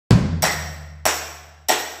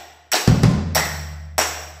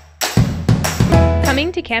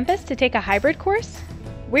Coming to campus to take a hybrid course?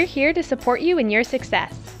 We're here to support you in your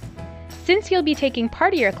success. Since you'll be taking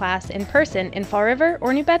part of your class in person in Fall River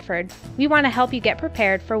or New Bedford, we want to help you get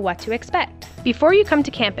prepared for what to expect. Before you come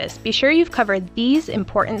to campus, be sure you've covered these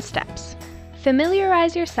important steps.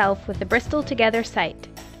 Familiarize yourself with the Bristol Together site.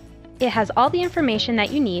 It has all the information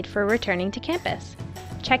that you need for returning to campus.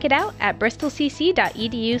 Check it out at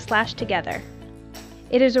BristolCC.edu/together.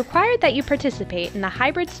 It is required that you participate in the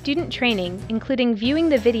hybrid student training, including viewing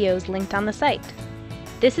the videos linked on the site.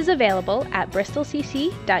 This is available at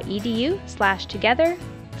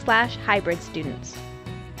BristolCC.edu/together/hybridstudents.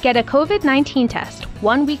 Get a COVID-19 test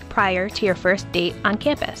 1 week prior to your first date on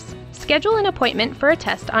campus. Schedule an appointment for a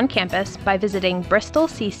test on campus by visiting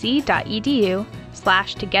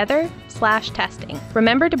BristolCC.edu/together/testing.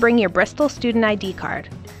 Remember to bring your Bristol student ID card.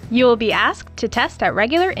 You will be asked to test at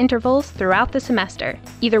regular intervals throughout the semester,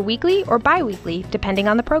 either weekly or bi-weekly, depending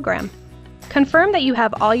on the program. Confirm that you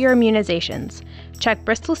have all your immunizations. Check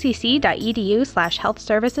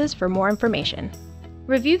BristolCC.edu/healthservices for more information.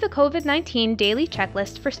 Review the COVID-19 daily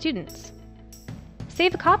checklist for students.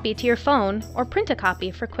 Save a copy to your phone or print a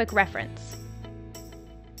copy for quick reference.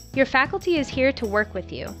 Your faculty is here to work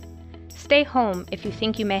with you. Stay home if you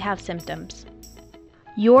think you may have symptoms.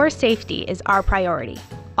 Your safety is our priority.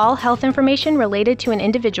 All health information related to an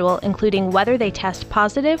individual, including whether they test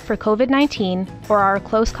positive for COVID-19 or are a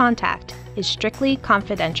close contact, is strictly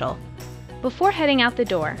confidential. Before heading out the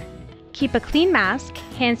door, keep a clean mask,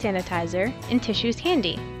 hand sanitizer, and tissues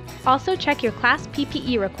handy. Also check your class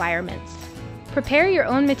PPE requirements. Prepare your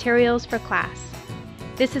own materials for class.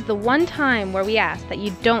 This is the one time where we ask that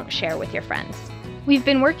you don't share with your friends. We've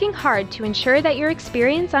been working hard to ensure that your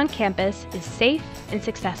experience on campus is safe and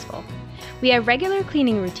successful. We have regular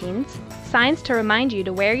cleaning routines, signs to remind you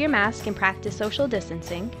to wear your mask and practice social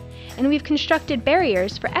distancing, and we've constructed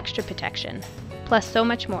barriers for extra protection, plus so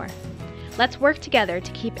much more. Let's work together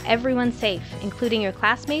to keep everyone safe, including your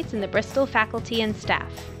classmates and the Bristol faculty and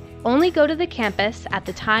staff. Only go to the campus at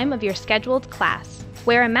the time of your scheduled class.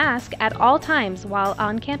 Wear a mask at all times while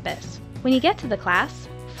on campus. When you get to the class,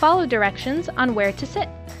 follow directions on where to sit.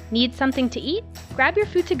 Need something to eat? Grab your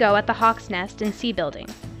food to go at the Hawk's Nest and C building.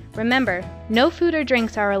 Remember, no food or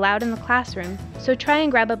drinks are allowed in the classroom, so try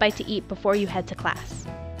and grab a bite to eat before you head to class.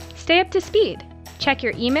 Stay up to speed. Check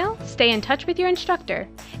your email, stay in touch with your instructor,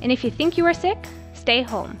 and if you think you are sick, stay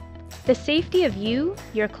home. The safety of you,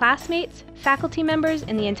 your classmates, faculty members,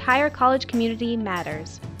 and the entire college community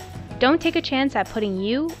matters. Don't take a chance at putting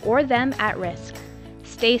you or them at risk.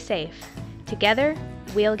 Stay safe. Together,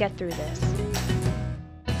 we'll get through this.